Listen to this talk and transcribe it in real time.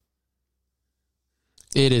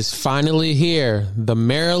It is finally here. The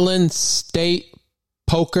Maryland State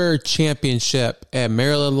Poker Championship at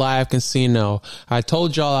Maryland Live Casino. I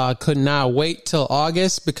told y'all I could not wait till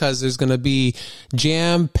August because there's going to be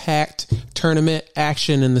jam-packed tournament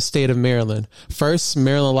action in the state of Maryland. First,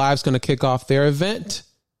 Maryland Live is going to kick off their event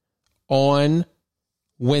on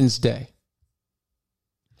Wednesday.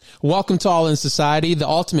 Welcome to All in Society, the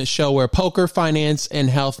ultimate show where poker, finance, and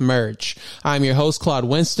health merge. I'm your host, Claude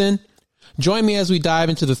Winston. Join me as we dive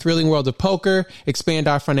into the thrilling world of poker, expand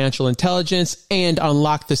our financial intelligence, and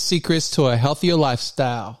unlock the secrets to a healthier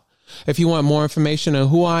lifestyle. If you want more information on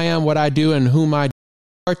who I am, what I do, and whom I do,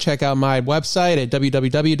 check out my website at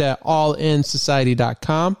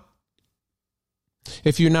www.allinsociety.com.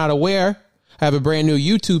 If you're not aware, I have a brand new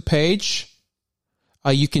YouTube page.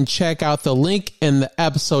 You can check out the link in the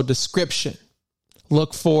episode description.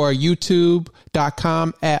 Look for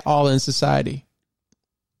youtube.com at allinsociety.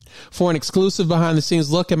 For an exclusive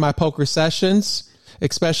behind-the-scenes look at my poker sessions,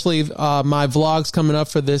 especially my vlogs coming up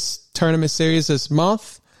for this tournament series this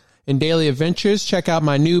month, and daily adventures, check out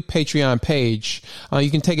my new Patreon page.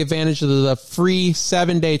 You can take advantage of the free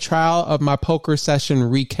 7-day trial of my poker session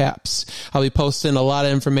recaps. I'll be posting a lot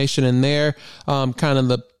of information in there, kind of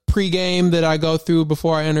the pregame that I go through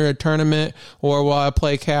before I enter a tournament or while I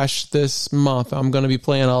play cash this month. I'm going to be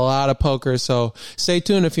playing a lot of poker, so stay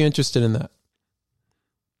tuned if you're interested in that.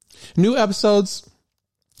 New episodes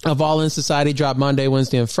of All in Society drop Monday,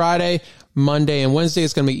 Wednesday, and Friday. Monday and Wednesday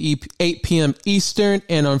is going to be 8 p.m. Eastern,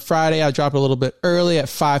 and on Friday I drop a little bit early at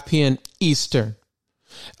 5 p.m. Eastern.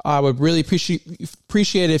 I would really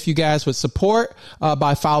appreciate it if you guys would support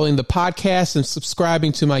by following the podcast and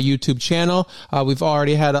subscribing to my YouTube channel. We've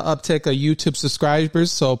already had an uptick of YouTube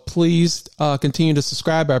subscribers, so please continue to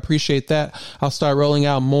subscribe. I appreciate that. I'll start rolling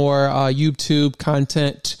out more YouTube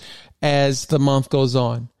content as the month goes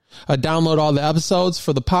on. Download all the episodes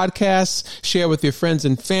for the podcast, share with your friends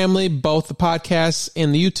and family, both the podcast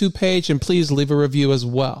and the YouTube page, and please leave a review as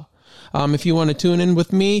well. If you want to tune in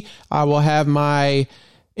with me, I will have my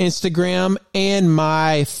Instagram and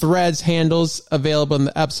my Threads handles available in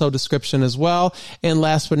the episode description as well. And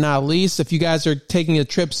last but not least, if you guys are taking a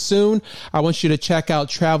trip soon, I want you to check out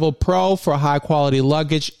Travel Pro for high quality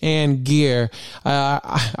luggage and gear.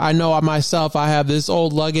 I know myself, I have this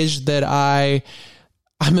old luggage that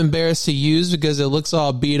I'm embarrassed to use because it looks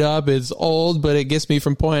all beat up. It's old, but it gets me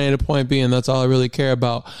from point A to point B, and that's all I really care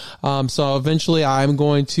about. So eventually I'm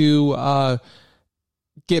going to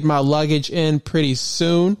get my luggage in pretty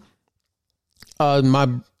soon.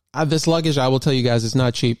 This luggage, I will tell you guys, is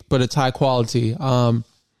not cheap, but it's high quality. I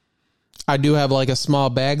do have like a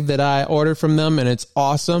small bag that I ordered from them, and it's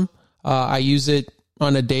awesome. I use it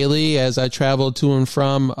on a daily as I travel to and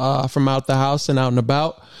from out the house and out and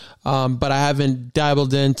about. But I haven't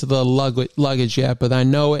dabbled into the luggage yet, but I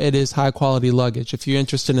know it is high quality luggage. If you're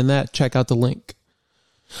interested in that, check out the link.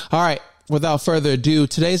 All right. Without further ado,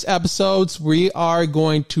 today's episodes, we are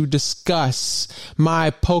going to discuss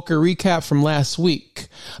my poker recap from last week,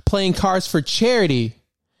 playing cards for charity,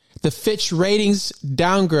 the Fitch ratings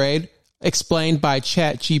downgrade explained by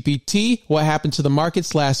ChatGPT, what happened to the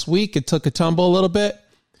markets last week. It took a tumble a little bit,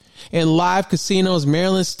 and Live Casino's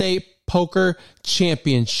Maryland State Poker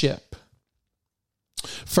Championship.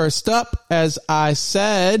 First up, as I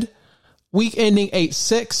said, week ending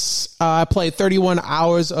 8-6, I played 31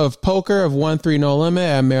 hours of poker of 1-3 no limit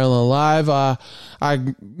at Maryland Live. I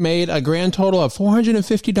made a grand total of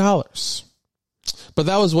 $450. But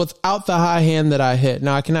that was without the high hand that I hit.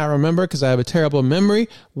 Now, I cannot remember because I have a terrible memory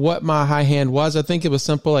what my high hand was. I think it was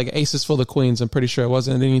simple, like aces full of queens. I'm pretty sure it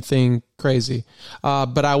wasn't anything crazy.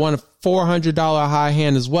 But I won a $400 high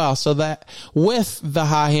hand as well. So that with the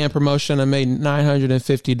high hand promotion, I made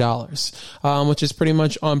 $950, which is pretty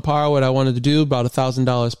much on par what I wanted to do, about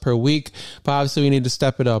 $1,000 per week. But obviously we need to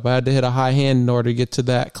step it up. I had to hit a high hand in order to get to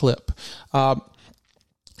that clip. I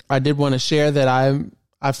did want to share that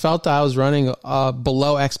I felt I was running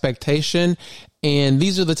below expectation, and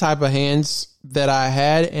these are the type of hands that I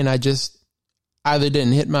had, and I just either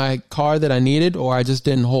didn't hit my card that I needed or I just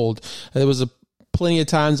didn't hold. There was plenty of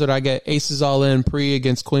times that I get aces all in pre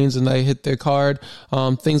against queens and they hit their card,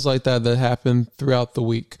 things like that happen throughout the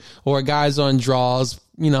week. Or guys on draws,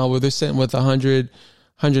 where they're sitting with 100,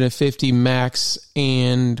 150 max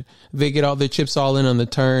and they get all their chips all in on the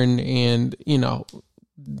turn and,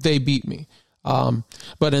 they beat me.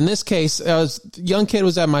 But in this case, young kid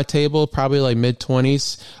was at my table, probably like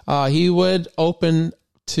mid-20s. He would open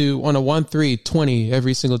to on a 1-3 20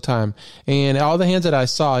 every single time, and all the hands that I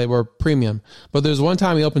saw were premium, but there's one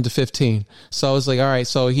time he opened to 15, so I was like, all right,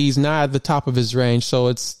 so he's not at the top of his range, so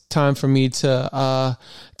it's time for me to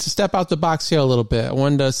step out the box here a little bit. I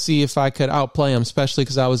wanted to see if I could outplay him, especially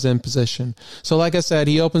because I was in position. So like I said,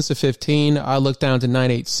 he opens to 15. I looked down to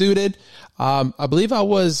 9-8 suited. I believe I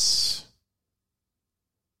was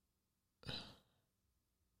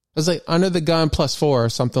like under the gun +4 or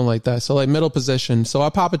something like that. So like middle position. So I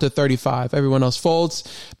pop it to 35. Everyone else folds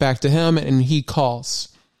back to him and he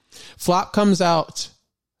calls. Flop comes out.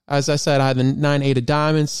 As I said, I had the 9-8 of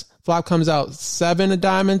diamonds. Flop comes out 7 of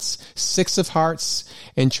diamonds, 6 of hearts,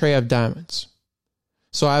 and tray of diamonds.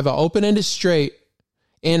 So I have an open-ended straight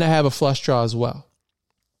and I have a flush draw as well.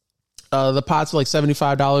 The pot's like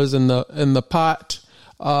 $75 in the pot.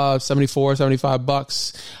 74,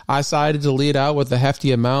 $75. I decided to lead out with a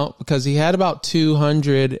hefty amount because he had about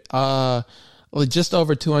 200, just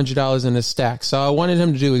over $200 in his stack. So I wanted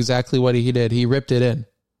him to do exactly what he did. He ripped it in.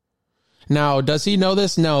 Now, does he know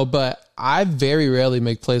this? No, but I very rarely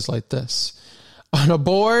make plays like this. On a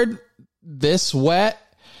board this wet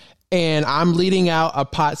and I'm leading out a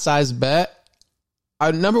pot-sized bet,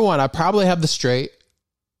 number one, I probably have the straight.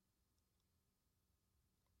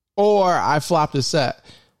 Or I flopped a set.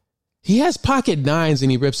 He has pocket nines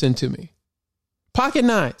and he rips into me. Pocket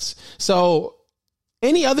nines. So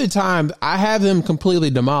any other time, I have him completely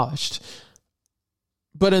demolished.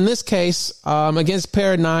 But in this case, against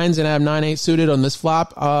pair of nines and I have 9-8 suited on this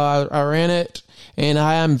flop, I ran it and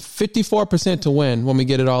I am 54% to win when we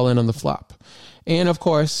get it all in on the flop. And of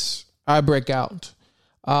course, I break out.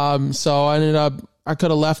 So I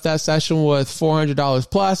could have left that session with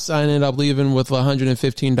 $400 plus. I ended up leaving with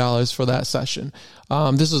 $115 for that session.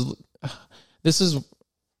 This is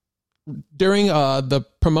during the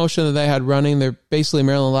promotion that they had running. They're basically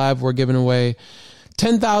Maryland Live were giving away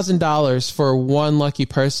 $10,000 for one lucky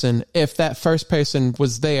person if that first person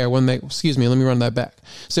was there when they, excuse me, let me run that back.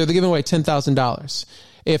 So they're giving away $10,000.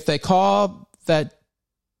 If they call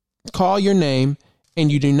your name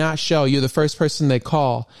and you do not show, you're the first person they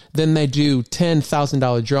call, then they do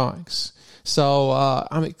 $10,000 drawings. So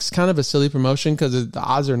it's kind of a silly promotion because the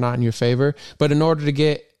odds are not in your favor. But in order to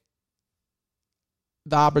get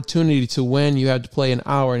the opportunity to win, you have to play an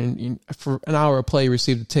hour. And for an hour of play, you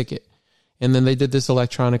received a ticket. And then they did this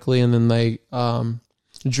electronically, and then they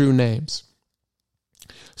drew names.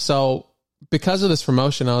 So because of this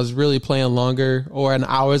promotion, I was really playing longer or in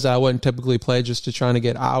hours that I wouldn't typically play just to trying to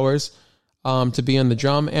get hours to be on the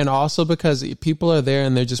drum. And also because people are there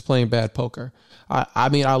and they're just playing bad poker. I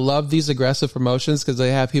mean, I love these aggressive promotions because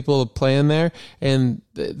they have people playing there and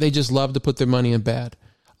they just love to put their money in bad.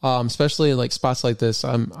 Especially like spots like this.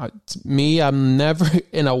 I'm never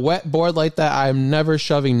in a wet board like that. I'm never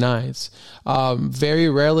shoving nines. Very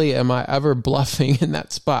rarely am I ever bluffing in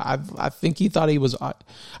that spot. I think he thought he was,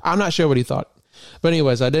 I'm not sure what he thought, but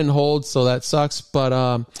anyways, I didn't hold. So that sucks, but,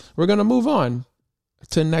 we're going to move on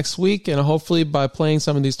to next week. And hopefully by playing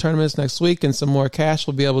some of these tournaments next week and some more cash,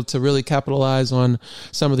 we'll be able to really capitalize on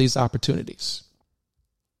some of these opportunities.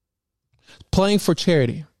 Playing for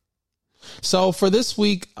charity. So for this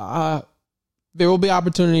week, there will be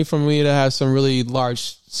opportunity for me to have some really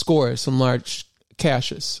large scores, some large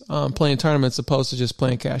cashes, playing tournaments opposed to just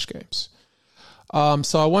playing cash games.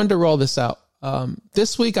 So I wanted to roll this out.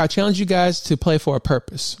 This week, I challenge you guys to play for a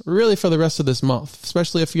purpose, really for the rest of this month,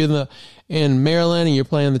 especially if you're in Maryland and you're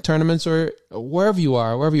playing the tournaments or wherever you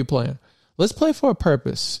are, wherever you're playing. Let's play for a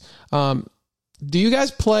purpose. Do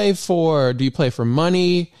you play for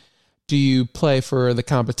money? Do you play for the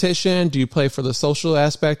competition? Do you play for the social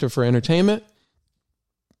aspect or for entertainment?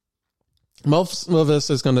 Most of us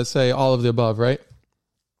is going to say all of the above, right?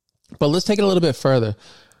 But let's take it a little bit further.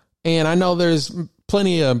 And I know there's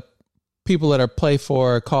plenty of people that are play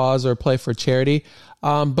for a cause or play for charity.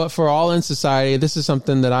 But for all in society, this is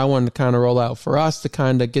something that I wanted to kind of roll out for us to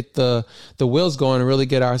kind of get the wheels going and really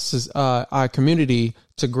get our community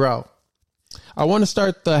to grow. I want to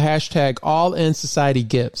start the hashtag All In Society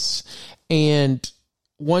Gives. And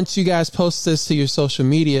once you guys post this to your social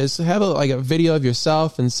medias, have a video of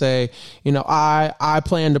yourself and say, I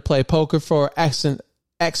plan to play poker for X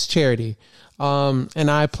charity.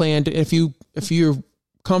 And I plan to, if you're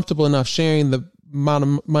comfortable enough sharing the amount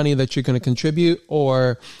of money that you're going to contribute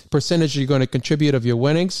or percentage you're going to contribute of your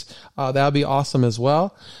winnings, that'll be awesome as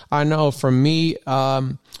well. I know for me,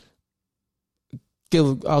 I'll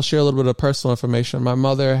share a little bit of personal information. My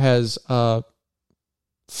mother has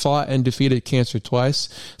fought and defeated cancer twice,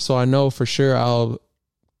 so I know for sure I'll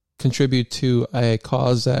contribute to a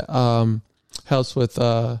cause that helps with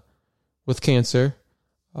cancer.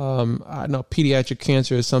 I know pediatric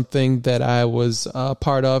cancer is something that I was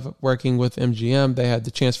part of working with MGM. They had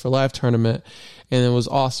the Chance for Life tournament, and it was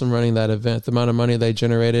awesome running that event, the amount of money they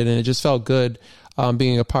generated, and it just felt good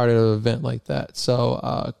being a part of an event like that.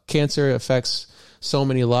 So cancer affects so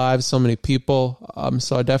many lives, so many people.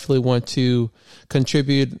 So I definitely want to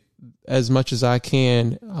contribute as much as I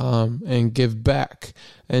can and give back.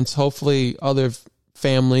 And hopefully other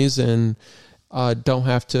families and don't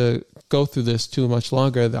have to go through this too much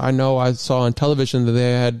longer. I know I saw on television that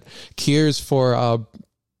they had cures for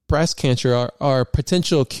breast cancer or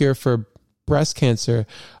potential cure for breast cancer,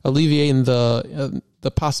 alleviating the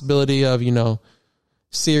possibility of,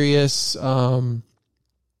 serious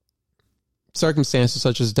circumstances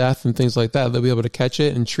such as death and things like that. They'll be able to catch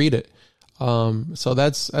it and treat it. So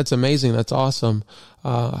that's amazing. That's awesome.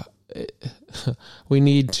 There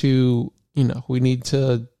needs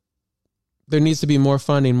to be more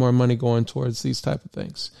funding, more money going towards these type of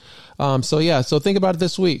things. So think about it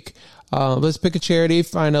this week. Let's pick a charity,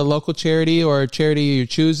 find a local charity or a charity you're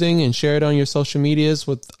choosing and share it on your social medias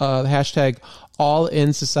with the hashtag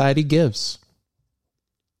AllInSocietyGives.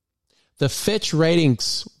 The Fitch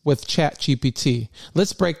ratings with ChatGPT.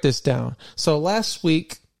 Let's break this down. So last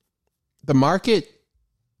week, the market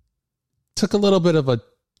took a little bit of a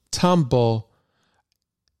tumble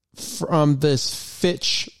from this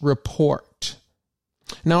Fitch report.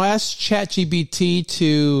 Now, I asked ChatGPT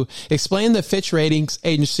to explain the Fitch ratings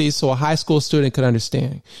agency so a high school student could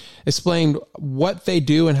understand. Explain what they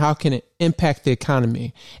do and how can it impact the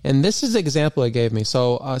economy. And this is the example it gave me.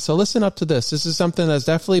 So listen up to this. This is something that's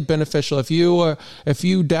definitely beneficial. If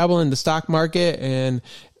you dabble in the stock market and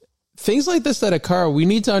things like this that occur, we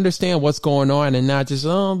need to understand what's going on and not just,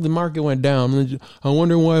 the market went down. I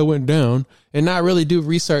wonder why it went down, and not really do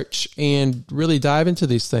research and really dive into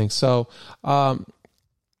these things. So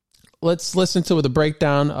let's listen to the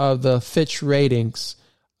breakdown of the Fitch ratings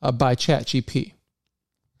by ChatGPT.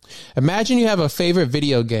 Imagine you have a favorite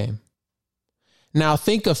video game. Now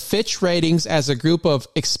think of Fitch ratings as a group of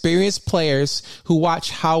experienced players who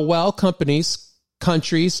watch how well companies,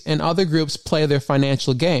 countries, and other groups play their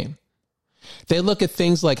financial game. They look at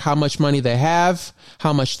things like how much money they have,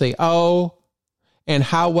 how much they owe, and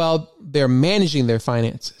how well they're managing their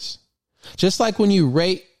finances. Just like when you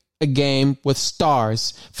rate a game with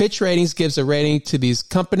stars, Fitch Ratings gives a rating to these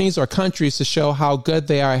companies or countries to show how good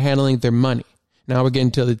they are handling their money. Now we're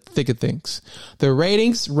getting to the thick of things. The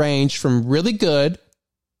ratings range from really good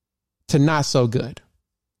to not so good.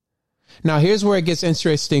 Now, here's where it gets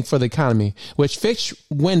interesting for the economy.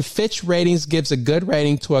 When Fitch Ratings gives a good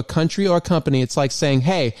rating to a country or company, it's like saying,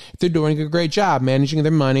 hey, they're doing a great job managing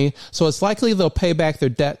their money, so it's likely they'll pay back their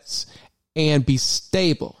debts and be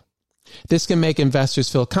stable. This can make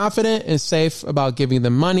investors feel confident and safe about giving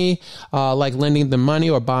them money, like lending them money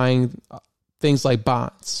or buying things like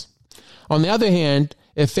bonds. On the other hand,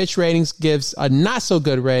 if Fitch Ratings gives a not so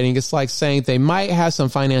good rating, it's like saying they might have some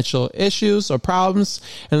financial issues or problems,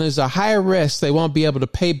 and there's a higher risk they won't be able to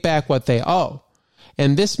pay back what they owe.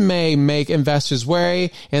 And this may make investors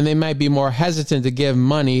worry, and they might be more hesitant to give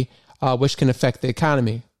money, which can affect the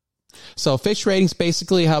economy. So Fitch Ratings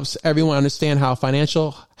basically helps everyone understand how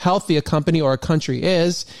financial healthy a company or a country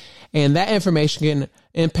is, and that information can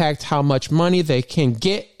impact how much money they can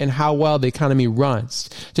get and how well the economy runs.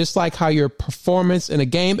 Just like how your performance in a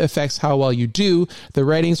game affects how well you do, the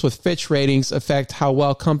ratings with Fitch Ratings affect how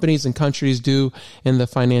well companies and countries do in the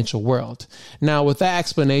financial world. Now, with that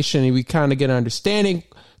explanation, we kind of get an understanding,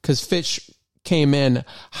 because Fitch came in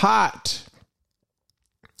hot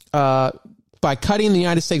by cutting the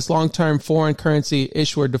United States long-term foreign currency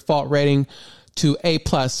issuer default rating to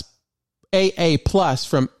AA plus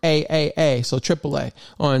from AAA, so AAA,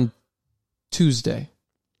 on Tuesday,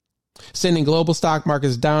 sending global stock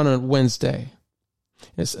markets down on Wednesday.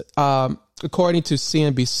 According to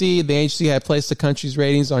CNBC, the agency had placed the country's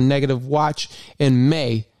ratings on negative watch in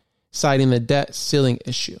May, citing the debt ceiling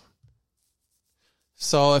issue.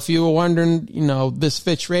 So if you were wondering, this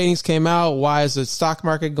Fitch Ratings came out, why is the stock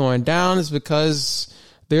market going down? It's because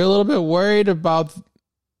they're a little bit worried about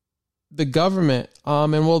the government,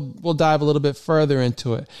 and we'll dive a little bit further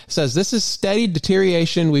into it. It says this is steady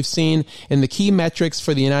deterioration we've seen in the key metrics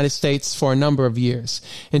for the United States for a number of years.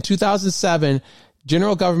 In 2007,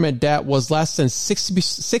 general government debt was less than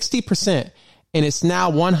 60%, and it's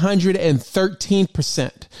now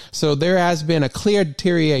 113%. So there has been a clear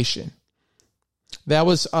deterioration. That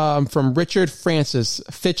was from Richard Francis,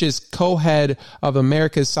 Fitch's co-head of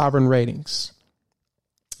America's Sovereign Ratings.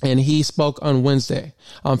 and he spoke on Wednesday.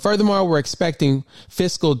 Furthermore, we're expecting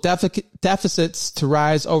fiscal deficits to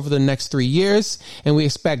rise over the next 3 years, and we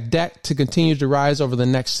expect debt to continue to rise over the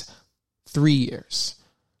next 3 years.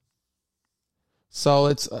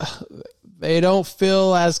 So they don't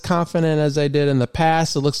feel as confident as they did in the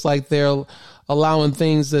past. It looks like they're allowing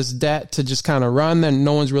this debt to just kind of run, and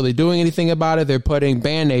no one's really doing anything about it. They're putting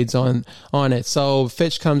Band-Aids on it. So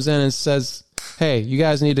Fitch comes in and says, hey, you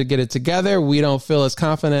guys need to get it together. We don't feel as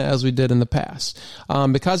confident as we did in the past.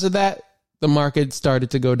 Because of that, the market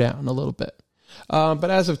started to go down a little bit. But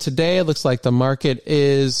as of today, it looks like the market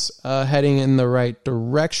is heading in the right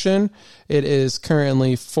direction. It is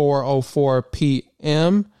currently 4:04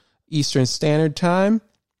 p.m. Eastern Standard Time.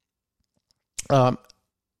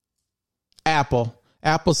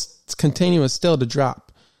 Apple's continuing still to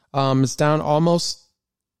drop. It's down almost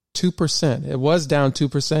 2%. It was down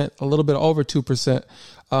 2%, a little bit over 2%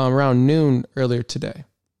 around noon earlier today.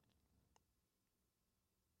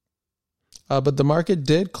 But the market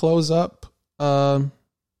did close up a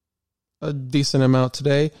decent amount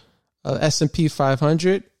today. S&P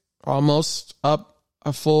 500 almost up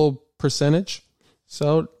a full percentage.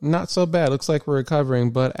 So not so bad. Looks like we're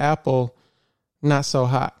recovering, but Apple, not so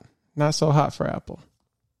hot. Not so hot for Apple.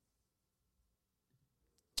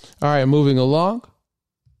 All right, moving along.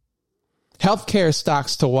 Healthcare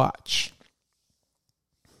stocks to watch.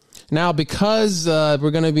 Now, because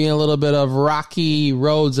we're going to be in a little bit of rocky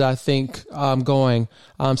roads, I think, going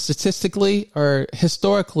statistically or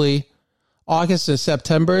historically, August and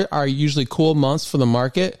September are usually cool months for the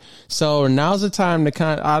market. So now's the time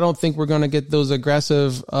to I don't think we're going to get those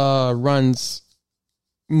aggressive runs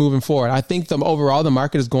moving forward. I think the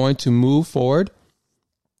market is going to move forward,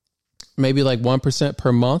 maybe like 1%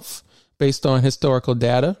 per month based on historical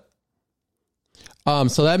data.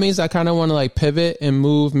 So that means I kind of want to pivot and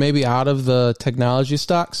move maybe out of the technology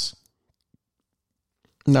stocks.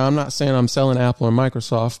 Now, I'm not saying I'm selling Apple or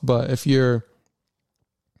Microsoft, but if you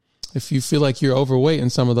feel like you're overweight in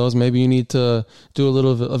some of those, maybe you need to do a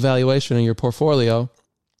little evaluation in your portfolio.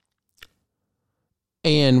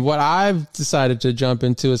 And what I've decided to jump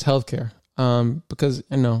into is healthcare, because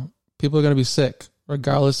people are going to be sick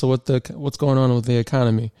regardless of what's going on with the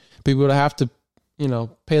economy. People will have to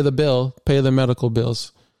pay the medical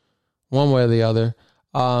bills one way or the other.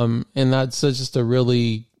 And that's just a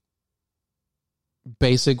really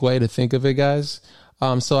basic way to think of it, guys.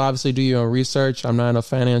 So obviously do your own research. I'm not a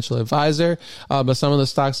financial advisor, but some of the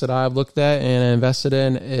stocks that I've looked at and invested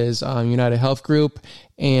in is United Health Group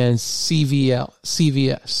and CVS.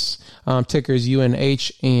 Tickers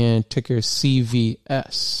UNH and ticker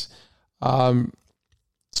CVS.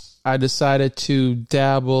 I decided to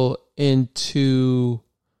dabble into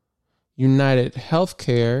United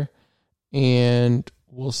Healthcare, and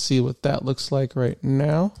we'll see what that looks like right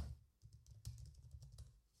now.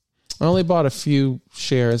 I only bought a few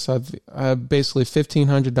shares. I have basically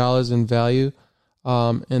 $1,500 in value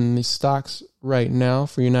in the stocks right now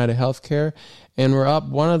for United Healthcare, and we're up.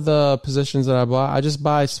 One of the positions that I bought, I just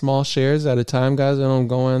buy small shares at a time, guys. I don't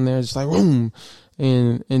go in there just boom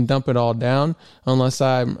and dump it all down unless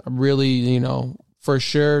I'm really, for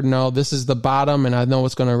sure, no, this is the bottom and I know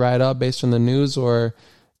what's going to ride up based on the news or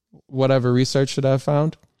whatever research that I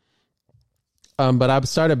found. But I've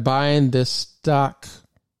started buying this stock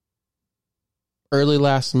early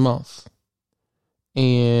last month,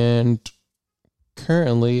 and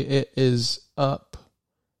currently it is up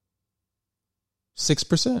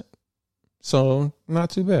 6%. So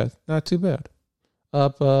not too bad.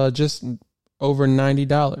 Up just over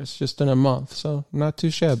 $90 just in a month. So not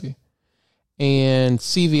too shabby. And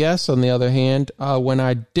CVS, on the other hand, when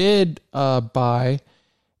I did buy,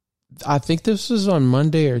 I think this was on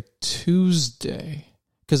Monday or Tuesday,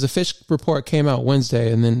 because the Fitch report came out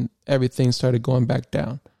Wednesday and then everything started going back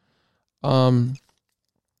down.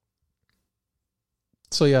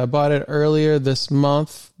 So yeah, I bought it earlier this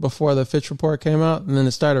month before the Fitch report came out, and then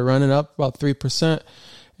it started running up about 3%.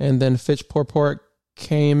 And then Fitch report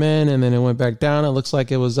came in and then it went back down. It looks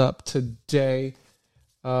like it was up today.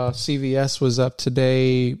 CVS was up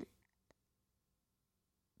today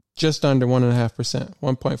just under 1.5%,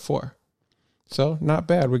 1.4. So not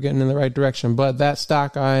bad. We're getting in the right direction. But that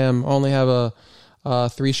stock, I only have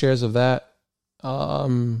 3 shares of that.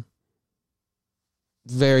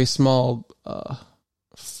 Very small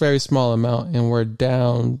amount, and we're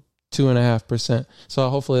down 2.5%. So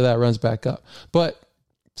hopefully that runs back up. But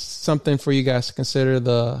something for you guys to consider.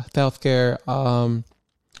 The healthcare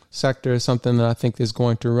sector is something that I think is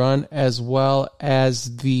going to run, as well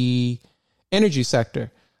as the energy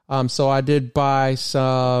sector. So I did buy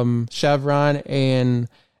some Chevron and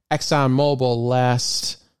ExxonMobil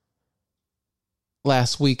last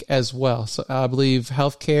last week as well. So I believe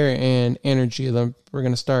healthcare and energy, we're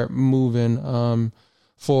going to start moving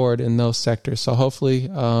forward in those sectors. So hopefully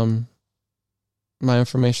my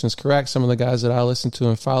information is correct. Some of the guys that I listen to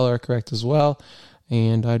and follow are correct as well.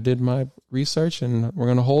 And I did my research, and we're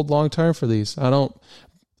going to hold long term for these. I don't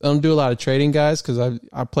do a lot of trading, guys, because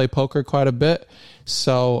I play poker quite a bit.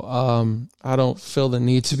 So I don't feel the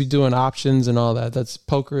need to be doing options and all that.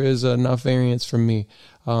 Poker is enough variance for me.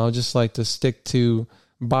 I just like to stick to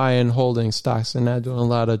buying, holding stocks, and not doing a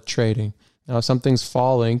lot of trading. Now, if something's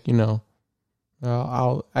falling,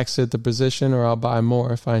 I'll exit the position or I'll buy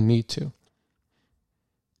more if I need to.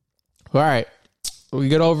 All right, we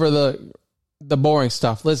get over the boring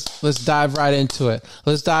stuff. Let's dive right into it.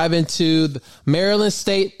 Let's dive into the Maryland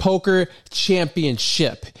State Poker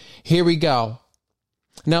Championship. Here we go.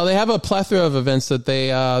 Now, they have a plethora of events that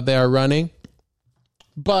they are running,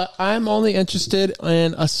 but I'm only interested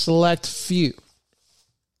in a select few.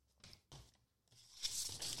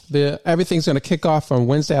 Everything's going to kick off on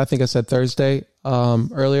Wednesday. I think I said Thursday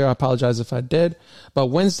earlier. I apologize if I did. But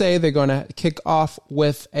Wednesday, they're going to kick off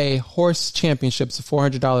with a horse championship. It's a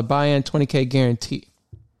 $400 buy-in, $20K guarantee.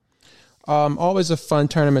 Always a fun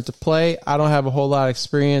tournament to play. I don't have a whole lot of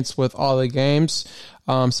experience with all the games.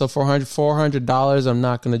 So $400, I'm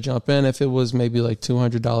not going to jump in. If it was maybe like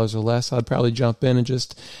 $200 or less, I'd probably jump in and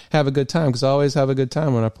just have a good time, because I always have a good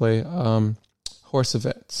time when I play horse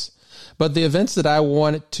events. But the events that I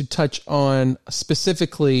wanted to touch on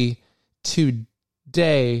specifically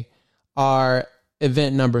today are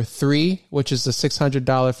event number 3, which is the $600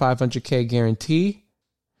 500K guarantee.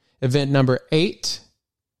 Event number 8,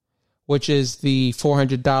 which is the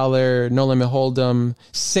 $400 No Limit Hold'em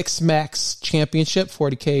 6-Max Championship,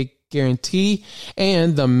 40K guarantee.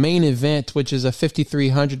 And the main event, which is a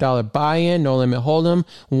 $5,300 buy-in, No Limit Hold'em,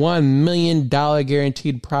 $1 million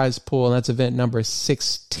guaranteed prize pool. And that's event number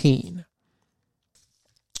 16.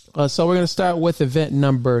 So we're going to start with event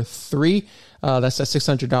number 3. That's a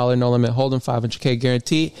 $600 No Limit Hold'em 500K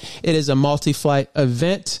guarantee. It is a multi-flight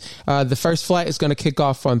event. The first flight is going to kick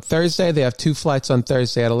off on Thursday. They have 2 flights on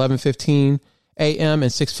Thursday at 11:15 a.m.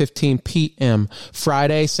 and 6:15 p.m.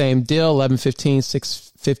 Friday, same deal, 11:15,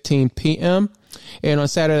 6:15 p.m. And on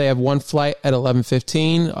Saturday, they have 1 flight at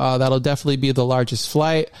 11:15. That'll definitely be the largest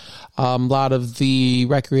flight. A lot of the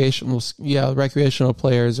recreational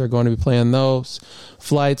players are going to be playing those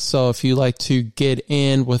flights. So if you like to get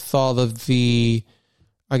in with all of the,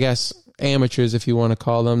 I guess, amateurs, if you want to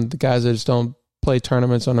call them, the guys that just don't play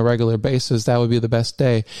tournaments on a regular basis, that would be the best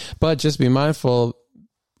day. But just be mindful,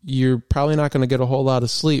 you're probably not going to get a whole lot of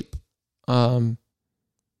sleep. It's going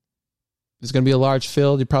to be a large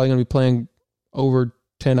field. You're probably going to be playing over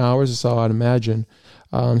 10 hours or so, I'd imagine.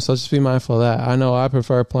 So just be mindful of that. I know I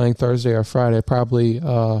prefer playing Thursday or Friday, probably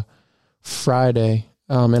Friday.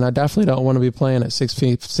 And I definitely don't want to be playing at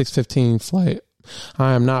 6:15 flight.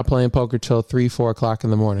 I am not playing poker till 3, 4 o'clock in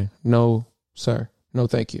the morning. No, sir. No,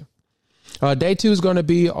 thank you. Day 2 is going to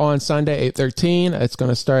be on Sunday, 8/13. It's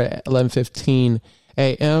going to start at 11:15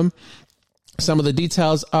 a.m. Some of the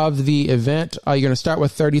details of the event. You're going to start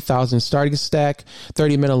with 30,000 starting stack,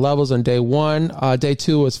 30-minute levels on day 1. Day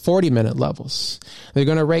 2 was 40-minute levels. They're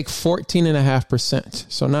going to rake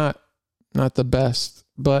 14.5%. So not the best,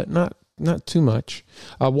 but not too much.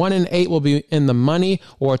 1 in 8 will be in the money,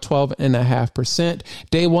 or 12.5%.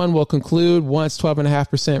 Day 1 will conclude once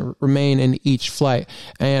 12.5% remain in each flight.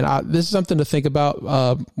 And this is something to think about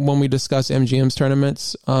when we discuss MGM's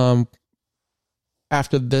tournaments.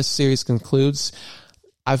 After this series concludes,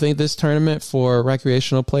 I think this tournament for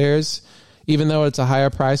recreational players, even though it's a higher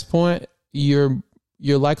price point, your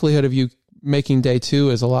likelihood of you making day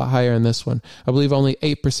 2 is a lot higher in this one. I believe only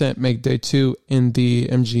 8% make day 2 in the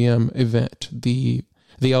MGM event, the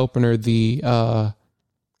opener, the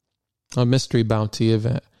mystery bounty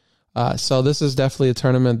event. So this is definitely a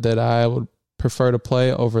tournament that I would prefer to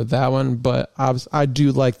play over that one, but I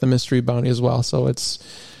do like the mystery bounty as well. So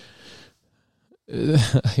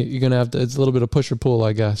you're going to have to, it's a little bit of push or pull,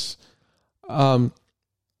 I guess.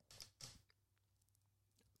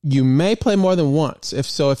 You may play more than once.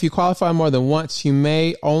 If you qualify more than once, you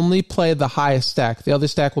may only play the highest stack. The other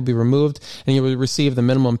stack will be removed, and you will receive the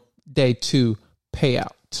minimum day 2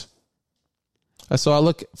 payout. So I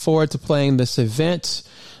look forward to playing this event.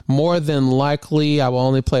 More than likely, I will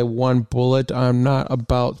only play 1 bullet. I'm not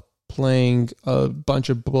about playing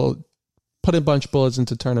putting a bunch of bullets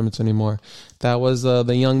into tournaments anymore. That was the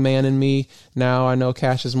young man in me. Now I know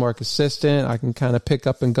cash is more consistent. I can kind of pick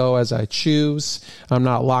up and go as I choose. I'm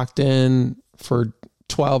not locked in for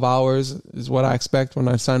 12 hours is what I expect when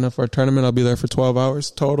I sign up for a tournament. I'll be there for 12 hours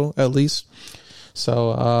total, at least.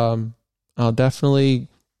 So I'll definitely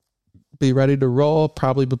be ready to roll.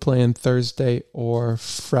 Probably be playing Thursday or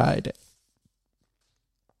Friday.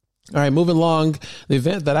 All right, moving along, the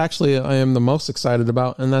event that actually I am the most excited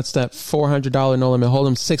about, and that's that $400 no limit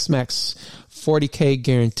hold'em 6max 40K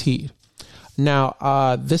guaranteed.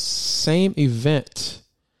 Now, this same event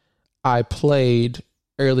I played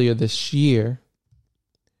earlier this year,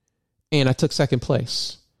 and I took second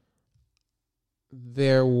place.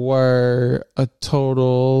 There were a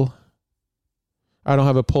total, I don't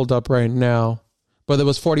have it pulled up right now, but there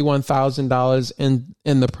was $41,000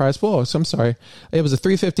 in the prize pool. Oh, so I'm sorry. It was a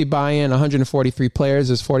 350 buy-in, 143 players.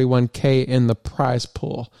 There's $41K in the prize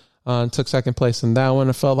pool. Took second place in that one.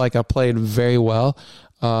 I felt like I played very well.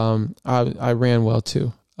 I ran well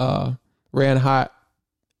too. Ran hot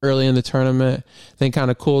early in the tournament, then kind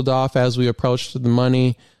of cooled off as we approached the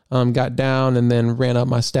money. Got down and then ran up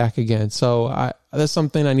my stack again. So that's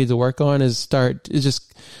something I need to work on, is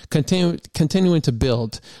just continuing to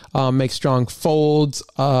build, make strong folds.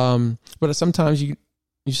 But sometimes you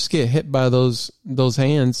just get hit by those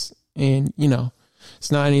hands, and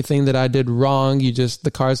it's not anything that I did wrong.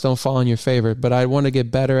 The cards don't fall in your favor. But I want to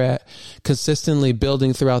get better at consistently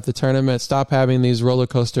building throughout the tournament. Stop having these roller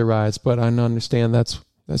coaster rides. But I understand that's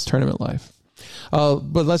tournament life.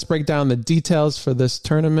 But let's break down the details for this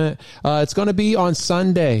tournament. It's going to be on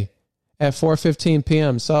Sunday at 4:15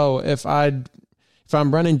 p.m. So if I'm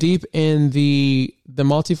running deep in the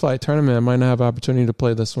multi-flight tournament, I might not have opportunity to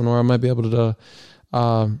play this one, or I might be able to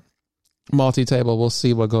multi-table. We'll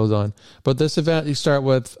see what goes on. But this event, you start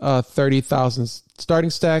with 30,000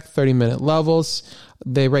 starting stack, 30-minute levels.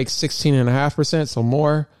 They rake 16.5%, so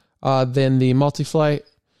more than the multi-flight.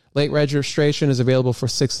 Late registration is available for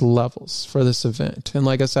 6 levels for this event. And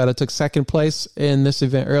like I said, I took second place in this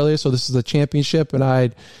event earlier, so this is a championship, and I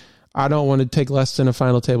don't want to take less than a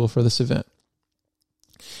final table for this event.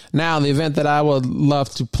 Now, the event that I would love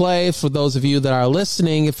to play, for those of you that are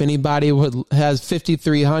listening, if anybody has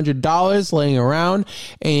 $5,300 laying around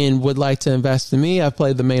and would like to invest in me, I've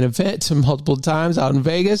played the main event multiple times out in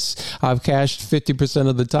Vegas. I've cashed 50%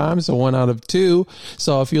 of the time, so 1 out of 2.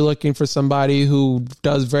 So if you're looking for somebody who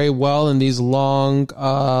does very well in these long,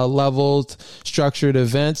 leveled, structured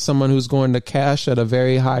events, someone who's going to cash at a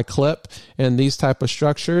very high clip in these type of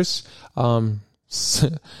structures,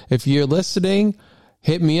 if you're listening,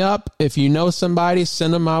 hit me up. If you know somebody,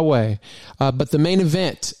 send them my way. But the main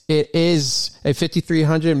event, it is a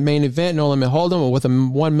 5,300 main event, no limit hold'em with a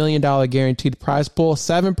 $1 million guaranteed prize pool,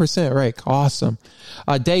 7% rake. Awesome.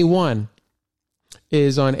 Day 1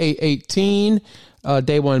 is on 8/18.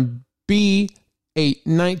 Day 1B,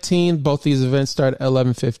 8/19. Both these events start at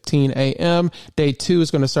 11:15 a.m. Day 2 is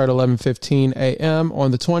going to start at 11:15 a.m. on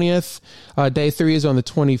the 20th. Day 3 is on the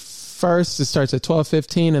 21st. It starts at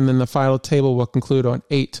 12:15, and then the final table will conclude on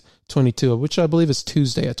 8/22, which I believe is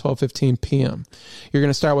Tuesday at 12:15 p.m. You're going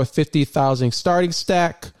to start with 50,000 starting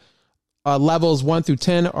stack. Levels 1 through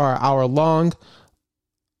 10 are hour long.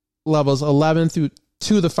 Levels 11 through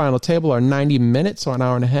to the final table are 90 minutes, or an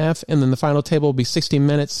hour and a half. And then the final table will be 60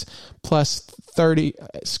 minutes plus 30.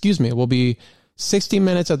 It will be 60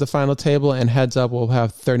 minutes at the final table, and heads up, we'll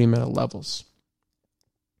have 30-minute levels.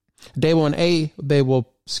 Day 1A,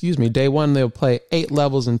 Day 1, they'll play 8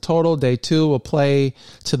 levels in total. Day 2 will play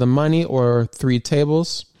to the money, or 3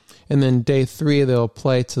 tables. And then day 3, they'll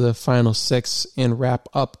play to the final 6 and wrap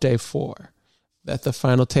up day 4. At the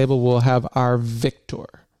final table, we'll have our victor.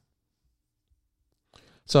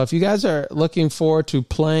 So if you guys are looking forward to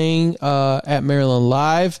playing at Maryland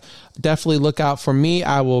Live, definitely look out for me.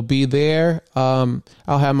 I will be there. I'll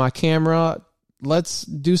have my camera. Let's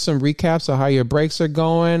do some recaps of how your breaks are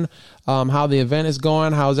going, how the event is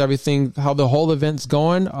going, how the whole event's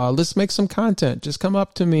going. Let's make some content. Just come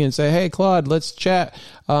up to me and say, hey, Claude, let's chat.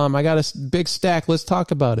 I got a big stack. Let's talk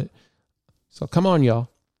about it. So come on, y'all.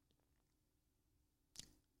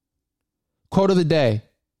 Quote of the day.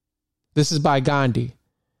 This is by Gandhi.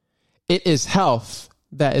 It is health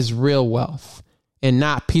that is real wealth, and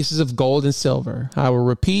not pieces of gold and silver. I will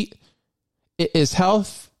repeat. It is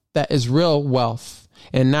health that is real wealth,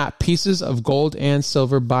 and not pieces of gold and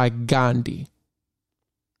silver, by Gandhi.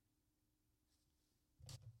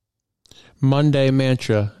 Monday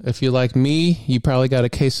mantra. If you're like me, you probably got a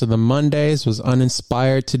case of the Mondays, was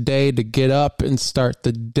uninspired today to get up and start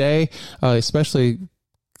the day, especially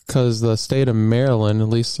because the state of Maryland, at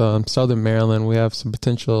least southern Maryland, we have some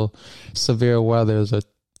potential severe weather. There's a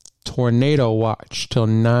tornado watch till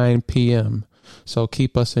 9 p.m., so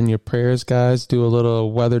keep us in your prayers, guys. Do a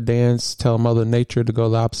little weather dance. Tell Mother Nature to go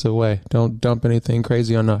the opposite way. Don't dump anything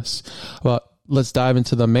crazy on us. Well, let's dive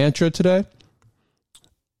into the mantra today.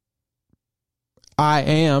 I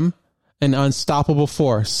am an unstoppable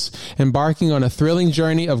force, embarking on a thrilling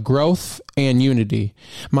journey of growth and unity.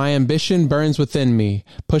 My ambition burns within me,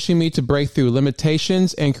 pushing me to break through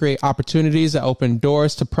limitations and create opportunities that open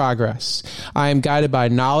doors to progress. I am guided by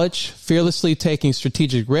knowledge, fearlessly taking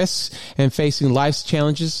strategic risks and facing life's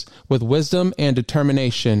challenges with wisdom and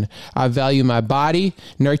determination. I value my body,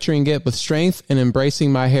 nurturing it with strength and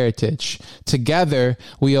embracing my heritage. Together,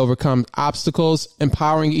 we overcome obstacles,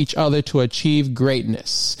 empowering each other to achieve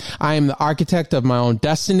greatness. I am the architect of my own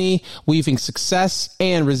destiny, weaving success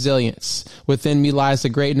and resilience. Within me lies the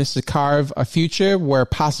greatness to carve a future where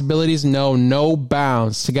possibilities know no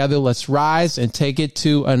bounds. Together, let's rise and take it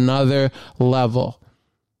to another level.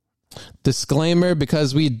 Disclaimer,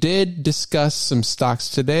 because we did discuss some stocks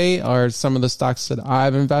today, or some of the stocks that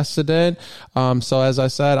I've invested in. So as I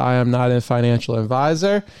said, I am not a financial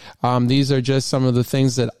advisor. These are just some of the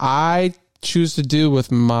things that I choose to do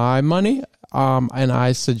with my money. And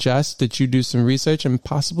I suggest that you do some research and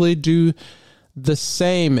possibly do the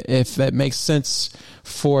same if that makes sense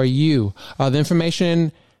for you. The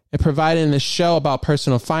information provided in the show about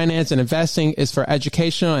personal finance and investing is for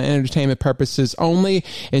educational and entertainment purposes only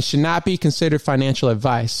and should not be considered financial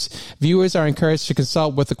advice. Viewers are encouraged to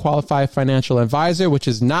consult with a qualified financial advisor, which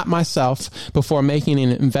is not myself, before making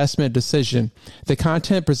an investment decision. The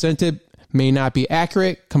content presented may not be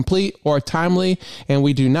accurate, complete, or timely, and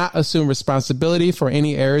we do not assume responsibility for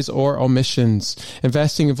any errors or omissions.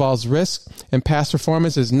 Investing involves risk, and past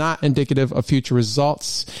performance is not indicative of future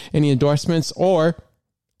results. Any endorsements or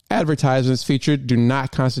advertisements featured do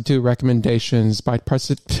not constitute recommendations. By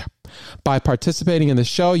participating in the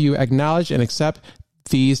show, you acknowledge and accept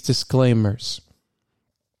these disclaimers.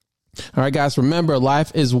 All right, guys, remember,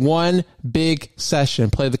 life is one big session.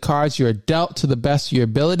 Play the cards you are dealt to the best of your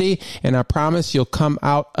ability, and I promise you'll come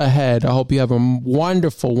out ahead. I hope you have a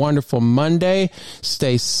wonderful, wonderful Monday.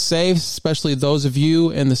 Stay safe, especially those of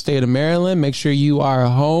you in the state of Maryland. Make sure you are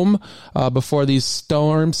home before these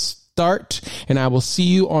storms start, and I will see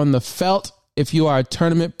you on the felt if you are a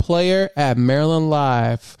tournament player at Maryland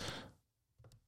Live.